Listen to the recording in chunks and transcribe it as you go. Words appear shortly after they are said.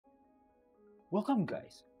Welcome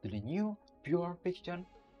guys to the new pure fiction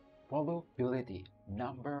Volubility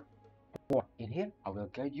number 4. In here I will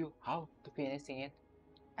guide you how to finishing it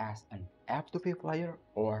as an F2P player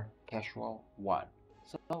or casual one.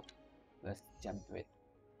 So let's jump to it.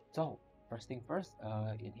 So first thing first,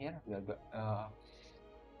 in here we are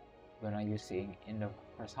gonna using in the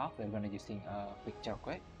first half we're gonna using picture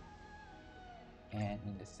quick, and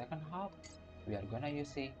in the second half we are gonna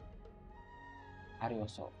using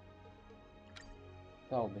Arioso.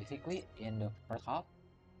 So basically in the first half,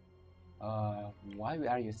 why we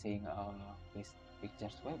are using this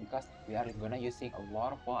pictures way, because we are gonna using a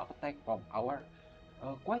lot of follow-up attack from our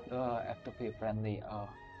quite F2P friendly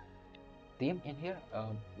team in here.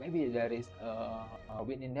 Maybe there is a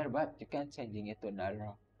win in there, but you can changing it to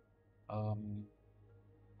another um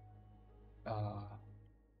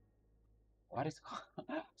what is called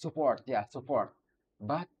support. Yeah, support.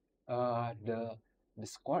 But the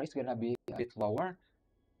score is gonna be a bit lower,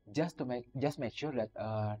 just to make sure that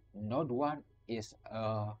node 1 is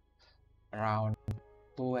around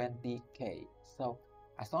 20k. So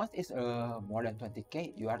as long as it's more than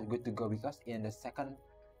 20k, you are good to go, because in the second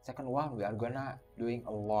one we are gonna doing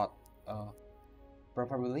a lot.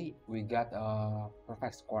 Probably we got a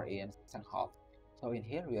perfect score in second half. So in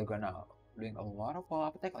here we are gonna doing a lot of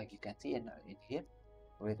follow-up attack, like you can see in here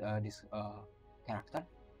with this character,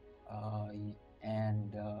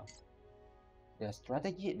 and the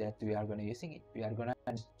strategy that we are gonna using it, we are gonna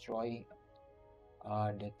destroy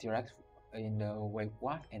the T-Rex in the wave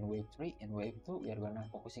 1 and wave 3. and wave 2 we are gonna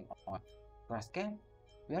focusing on Trascan.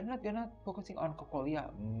 We are not gonna focusing on Cocolia.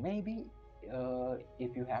 Maybe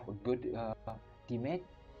if you have a good teammate,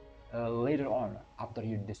 later on after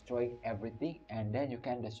you destroy everything, and then you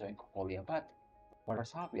can destroy Cocolia. But for the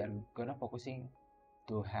half we are gonna focusing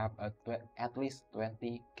to have at least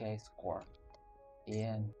 20k score.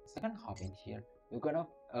 In second half in here we're gonna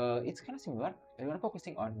it's kind of similar. We're gonna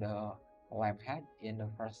focusing on the lamp head in the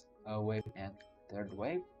first wave and third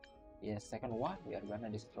wave. In second one we are gonna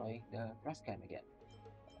destroy the trash can again.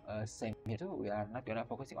 Same here too, we are not gonna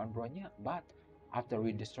focusing on Bronya, but after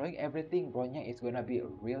we destroying everything, Bronya is gonna be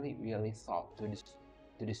really soft to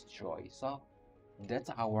destroy. So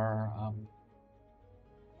that's our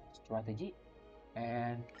strategy.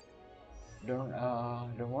 And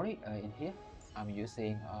don't worry, in here I'm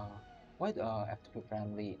using quite F2P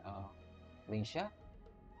friendly Lingsha,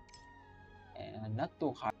 and not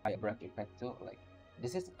too high break effect too. Like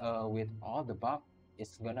this is with all the buff,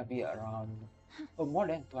 it's gonna be around more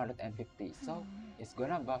than 250. So it's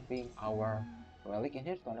gonna buffing our relic in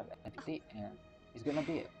here 250, and it's gonna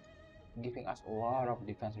be giving us a lot of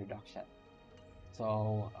defense reduction.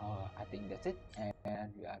 So I think that's it,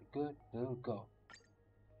 and we are good to go.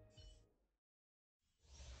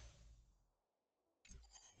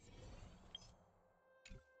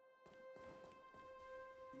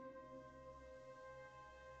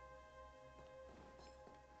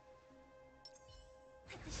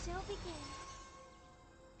 The show begins.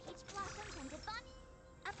 Peach blossoms and divine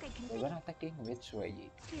upgrade We're complete. gonna attacking with Shueyi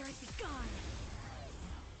Spirit be gone.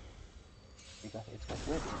 because it's quite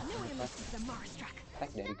good in the first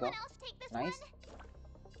attack. There you go. Nice.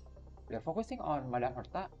 We are focusing on Madame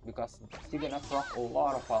Herta because she's gonna proc a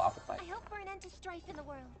lot of fall appetite. I hope for an end to strife in the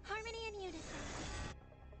world. Harmony and unison.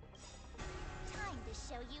 Time to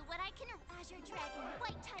show you what I can. Azure Dragon,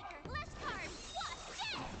 White Tiger, less cards. What's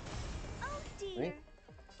dead? Oh dear. Wait.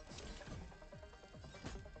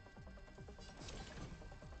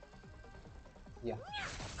 Yeah.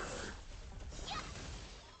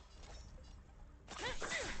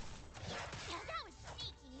 That was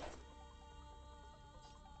sneaky.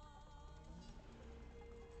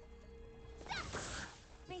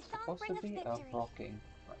 Supposed to be proccing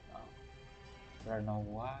right now. I don't know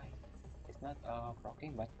why it's not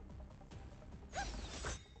proccing, but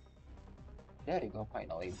there you go,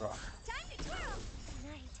 finally, bro. Time to twirl.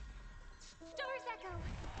 Night. Stars echo.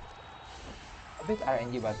 A bit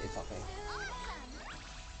RNG, but it's okay.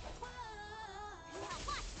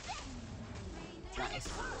 Nice.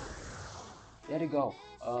 There you go.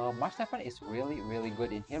 March 7 is really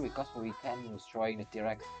good in here because we can destroy the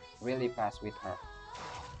T-Rex really fast with her.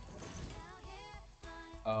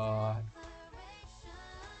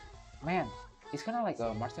 Man, it's kind of like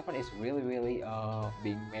March 7 is really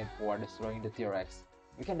being made for destroying the T-Rex.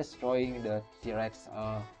 We can destroying the T-Rex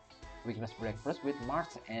weakness break first with March,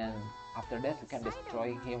 and after that we can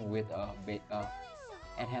destroy him with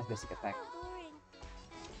enhanced basic attack.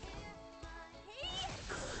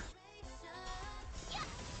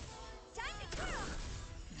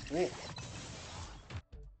 Wait.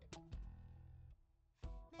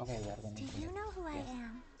 Okay, we are gonna. Do you know who I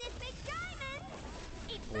am? This big diamond.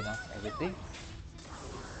 clean up everything.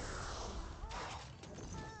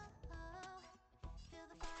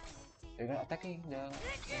 They're gonna attacking the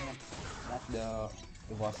not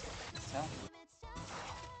the boss itself.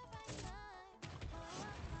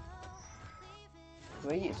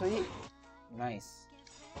 Sweet. Nice.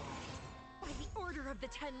 By the order of the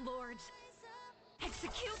 10 lords,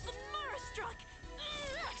 execute the Marstruck!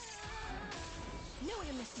 No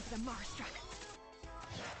one misses the Marstruck.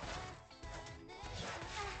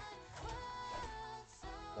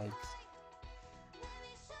 Like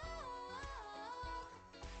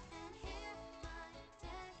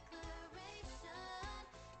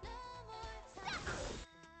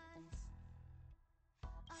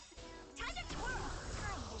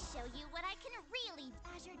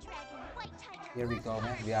here we go,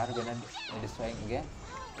 man. We are gonna destroying again.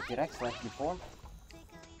 The T-Rex like before.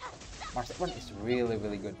 Mars 1 is really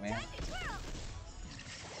good, man.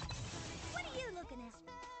 What are you looking at?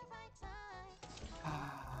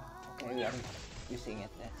 Okay, we are using it.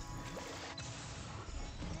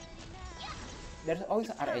 There's always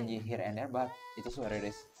RNG here and there, but it is what it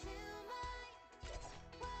is.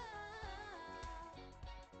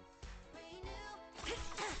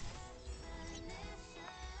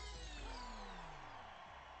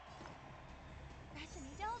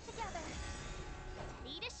 Resonate all together.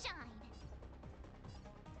 Ready to shine.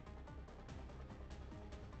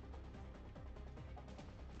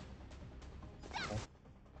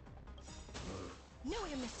 No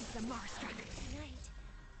one misses the Marstruck. Tonight,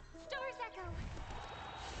 stars echo.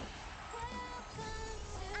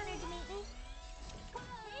 Honored to meet me.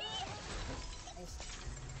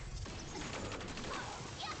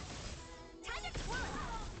 Time to twirl.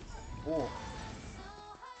 Oh,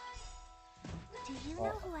 Do you know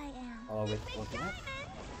who I am? follow with ultimate.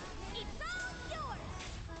 It's all yours.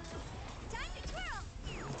 Time to twirl.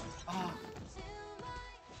 Ah,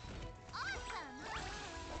 Awesome.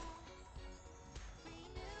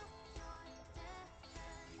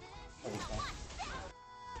 what is that?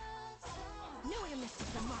 No one misses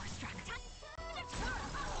the Marstruck. Time to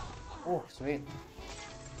twirl. Oh, sweet.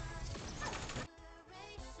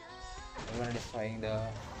 We're gonna destroying the.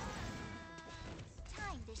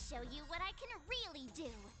 Time to show you what I can really do.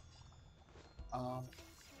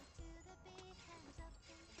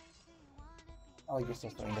 Oh, you're just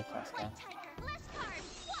destroying the trash can. White tiger, less cards.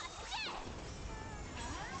 What's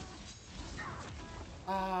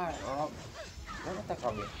dead? Rob. Don't attack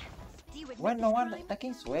Robin. Do you admit When no this one crime?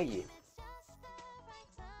 attacking Sway.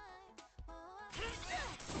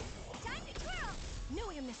 Time to twirl. No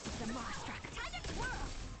one misses the Marstruck. Time to twirl.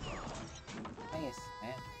 Nice,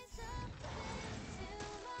 man.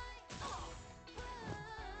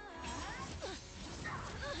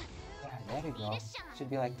 Yeah, there you go. Should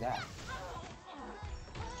be like that.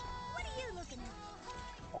 What are you looking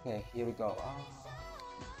at? Okay, here we go.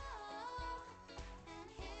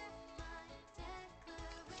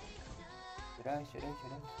 Should I?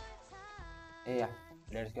 Yeah,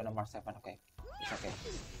 there's gonna Mars 7. Okay, it's okay.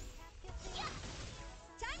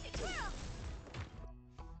 Time to twirl.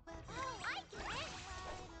 Oh, I get it.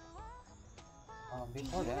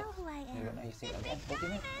 Before Do you that, know who I you're am? gonna using again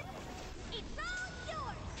ultimate. It's all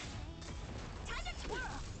yours. Time to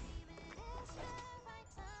twirl.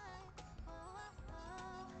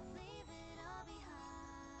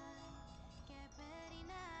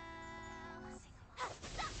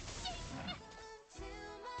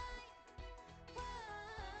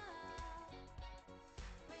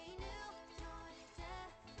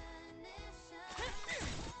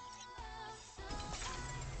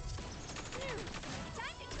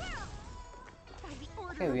 Time to twirl. By the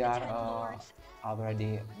order Okay, of we the are 10 lords,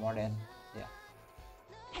 already more than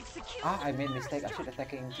execute I the made mistake. I should Marstruck.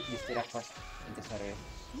 attacking this T-Rex first. Into sorry.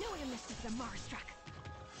 No one misses the Marstruck.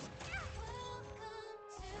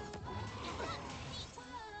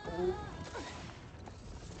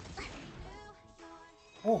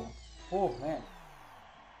 Oh man.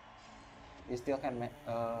 You still can make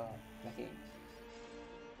it.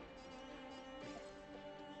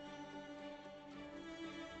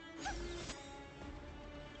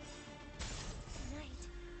 Tonight,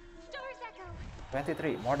 stars echo.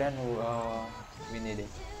 23, more than we needed.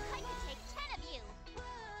 I could take 10 of you.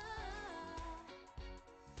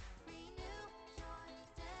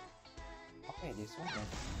 Okay, this one. Then.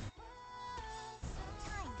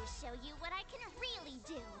 Time to show you what I can really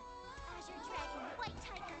do. Azure Dragon, White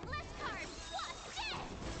Tiger, less cards. What's dead?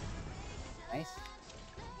 Nice.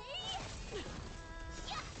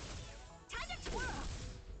 Time to twirl.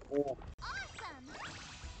 Oh, Awesome.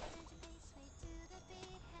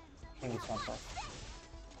 I think this one first.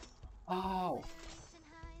 Oh,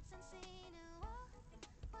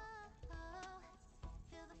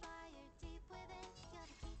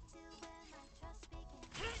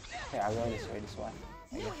 Okay, I will destroy this one.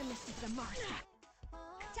 No illicit the mark.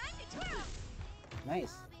 Time to twirl!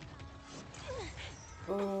 Nice.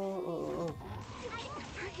 Oh.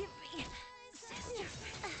 Forgive me, sister.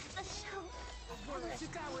 The show World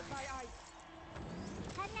devoured by ice.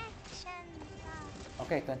 connection.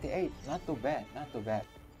 Okay, 28. Not too bad. Not too bad.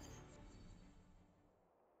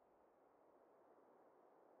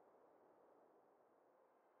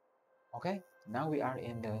 Okay, now we are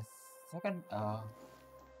in the second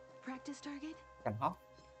Practice target? second half.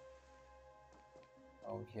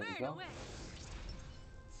 Oh, here we go.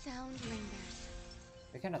 Sound lingers.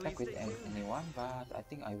 We can attack with anyone, but I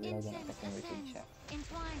think I will gonna Incense attack with ascends, Lingsha.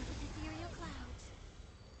 entwined with ethereal clouds.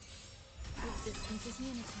 Existence is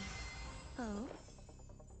unity. Oh,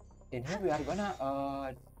 In here we are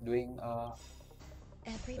gonna doing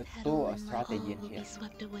every two petal in my strategy in will here. be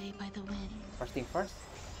swept away by the wind. First thing first,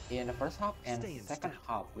 in the first half and Stay in second step.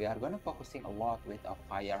 half, we are gonna focusing a lot with a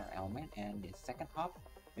fire element, and the second half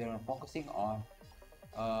we are gonna focusing on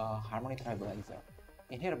harmony tribalizer.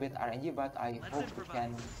 In here a bit RNG, but I Let's hope we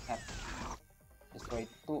can improvise. have destroy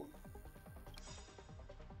two.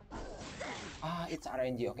 It's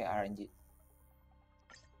RNG. Okay, RNG.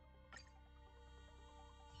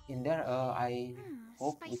 In there, I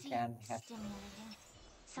hope we Spicy, can have stimulating.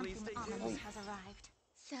 Something stay ominous tuned. has arrived.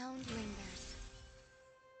 Sound lingers.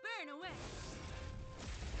 Burn away.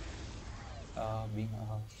 being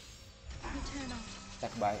Eternal.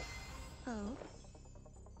 attacked by. Oh.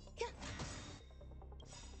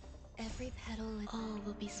 Every petal in all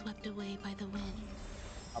will be swept away by the wind.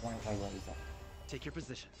 Harmony tribalizer. Take your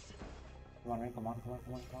positions. Come on, man, come on.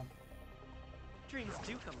 Dreams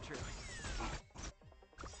do come true.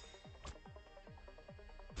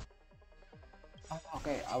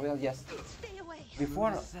 Okay, I will just Stay away.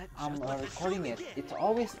 before Set, I'm just let the recording show it. begin. It's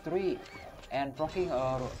always 3 and proccing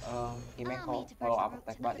Himeko to follow up perform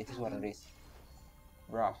attack, but it is what it is,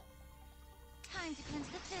 bruh. Time to cleanse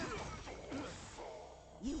the field.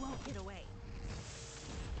 You won't get away.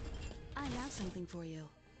 I have something for you.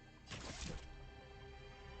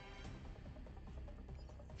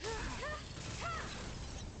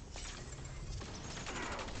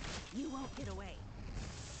 You won't get away.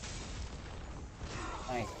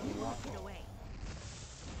 Nice, You won't get away.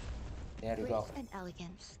 there you go. Grace and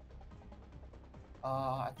elegance.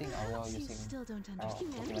 I think I will You using still don't Pokemon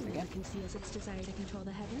understand. Humanity again. never conceals its desire to control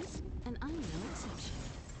the heavens, and I'm no exception.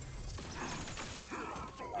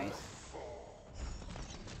 Nice.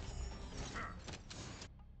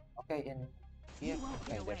 Okay, in here, You won't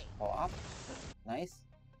okay, get there's away. follow up. Nice.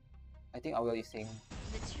 I think I will using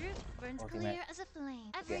The truth burns Ultimate. clear as a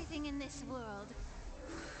flame. Everything in this world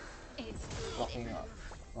is blocking bleeding.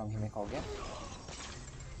 from Himeko again.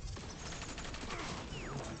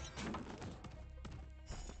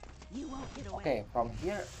 You won't get away. Okay, from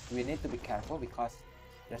here we need to be careful because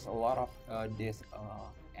there's a lot of this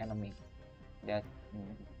enemy that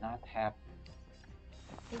not have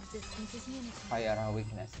Existence is unity. fire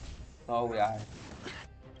weakness. So we are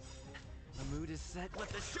The mood is set. Let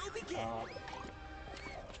the show begin.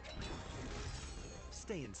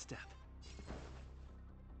 Stay in step.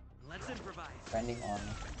 Let's improvise. depending on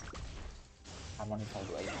harmony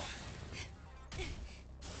tribalizer.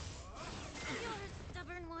 You're a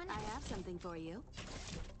stubborn one. I have something for you.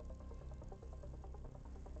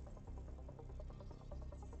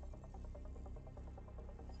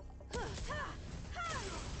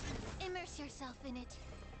 Immerse yourself in it.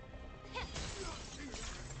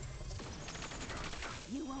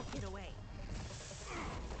 You won't get away.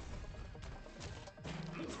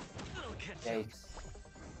 It'll catch up. Yikes.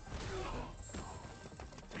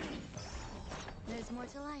 There's more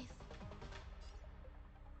to life.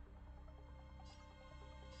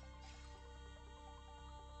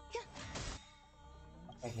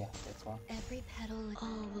 Okay, yeah, that's one. Every petal,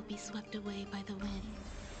 all will be swept away by the wind.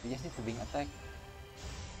 We just need to being attacked.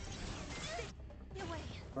 Away.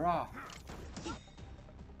 Bruh.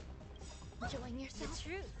 Join yourself. The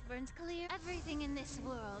truth burns clear. Everything in this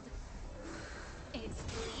world is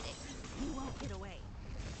bleeding. You won't get away.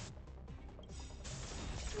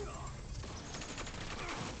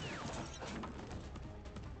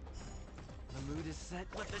 The mood is set.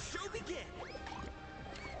 Let the show begin.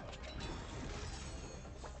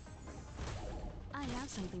 I have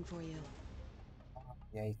something for you.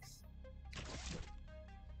 Yikes.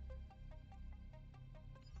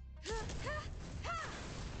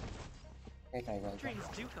 Okay, tribalizer. Dreams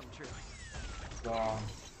do come true. Go.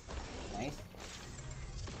 Nice.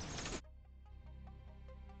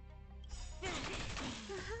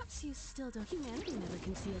 Perhaps you still don't. Humanity never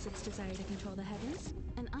conceals its desire to control the heavens,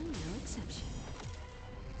 and I'm no exception.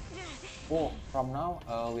 Oh, from now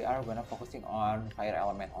we are gonna focusing on fire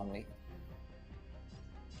element only.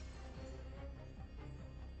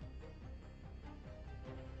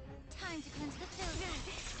 Time to cleanse the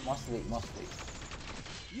filth. Mostly.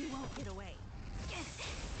 You won't get away.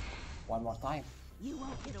 One more time. You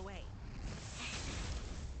won't get away.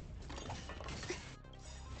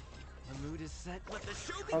 The mood is set. Let the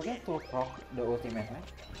show Forget to proc the ultimate man.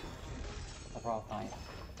 Several times.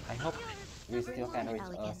 I hope we still can reach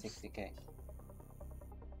 60k.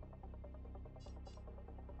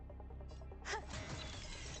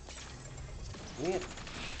 Weird.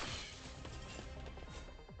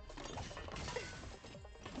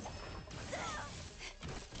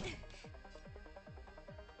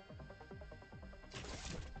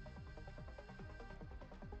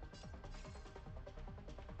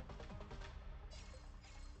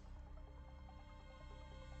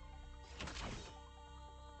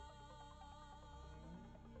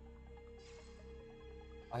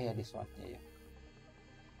 Oh yeah, this one. Yeah.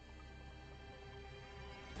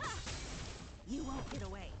 You won't get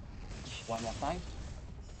away. One more time.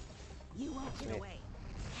 You won't get Sweet. away.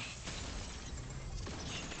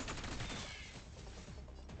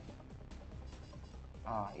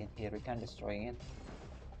 In here we can destroy it.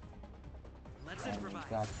 Let's And we improvise.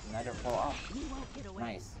 got another follow-up. You won't get away.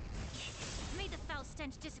 Nice. May the foul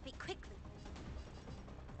stench dissipate quickly.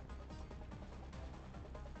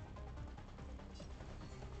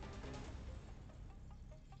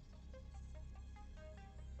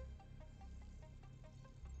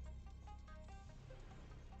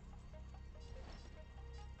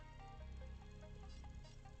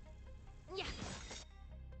 Yeah.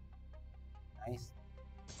 Nice.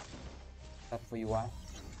 That for you one.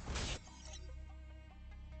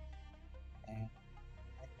 And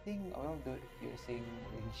I think I will do it using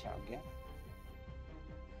Lingsha again.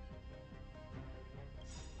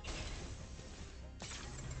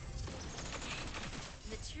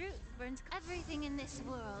 The truth burns everything in this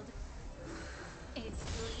world. It's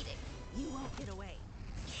bleeding. You won't get away.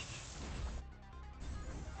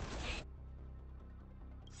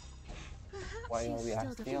 While we are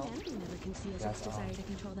still never conceals Yes, its desire to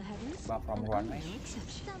control the heavens. back from And one I'm match. no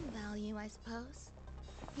exception. Some value, I suppose.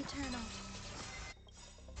 Eternal.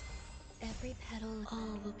 Every petal.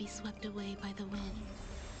 All will be swept away by the wind.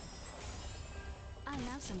 I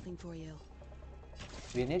have something for you.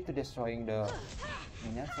 We need to destroying the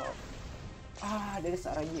minions. So there is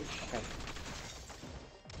RNG.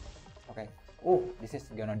 Okay. Oh, this is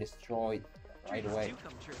gonna destroy it right Dreams away. do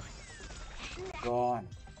come true. Gone.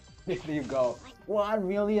 There you go. 1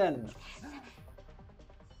 million.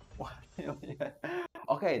 1 million.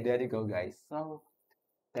 Okay, there you go, guys. So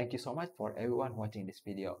thank you so much for everyone watching this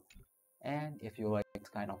video. And if you like this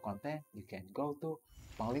kind of content, you can go to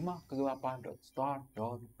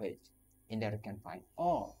PanglimaKegelapan.store.page. In there you can find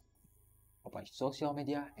all of my social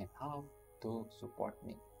media and how to support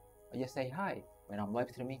me. I just say hi when I'm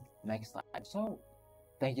live streaming next time. So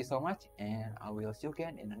thank you so much, and I will see you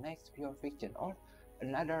again in the next pure fiction or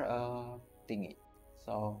another thingy.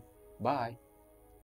 So bye.